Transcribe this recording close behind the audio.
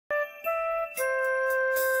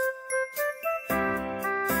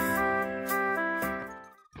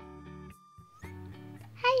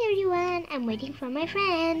everyone, I'm waiting for my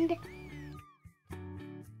friend.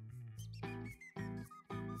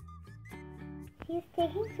 He's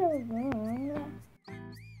taking so long.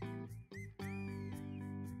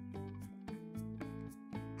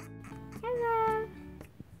 Hello.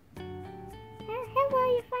 Hello,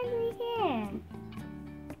 you're finally here.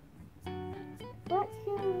 What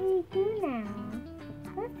should we do now?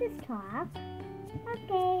 Let's just talk.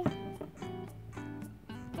 Okay.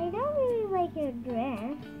 I don't really like your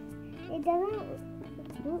dress. It doesn't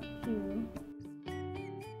suit you.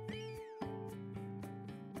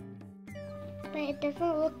 But it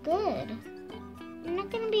doesn't look good. I'm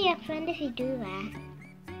not gonna be your friend if you do that.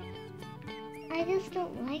 I just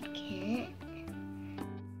don't like it.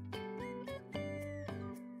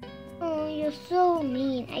 Oh, you're so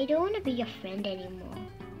mean. I don't want to be your friend anymore.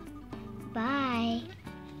 Bye.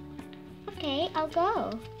 Okay, I'll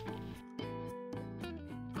go.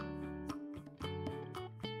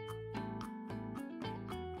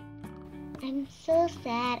 I'm so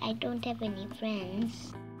sad I don't have any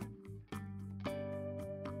friends.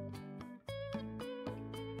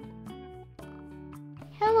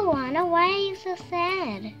 Hello, Anna. Why are you so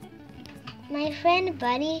sad? My friend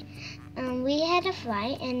Buddy, we had a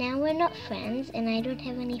fight and now we're not friends and I don't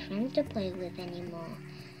have any friends to play with anymore.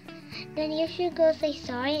 Then you should go say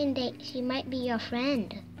sorry and she might be your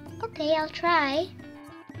friend. Okay, I'll try.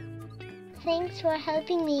 Thanks for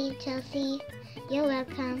helping me, Chelsea. You're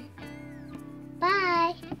welcome.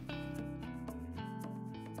 Bye.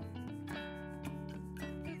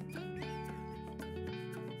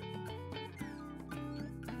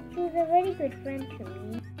 She was a very good friend to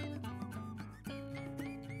me.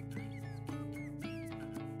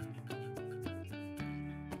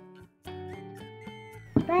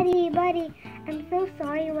 Buddy, I'm so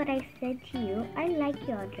sorry what I said to you. I like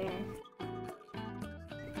your dress.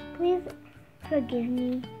 Please forgive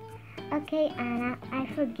me. Okay, Anna, I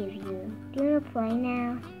forgive you. Do you want to play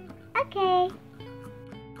now? Okay.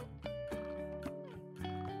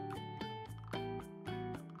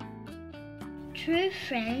 True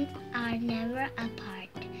friends are never apart.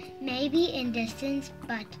 Maybe in distance,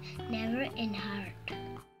 but never in heart.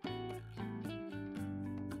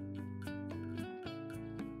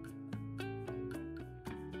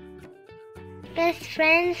 Best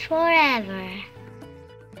friends forever.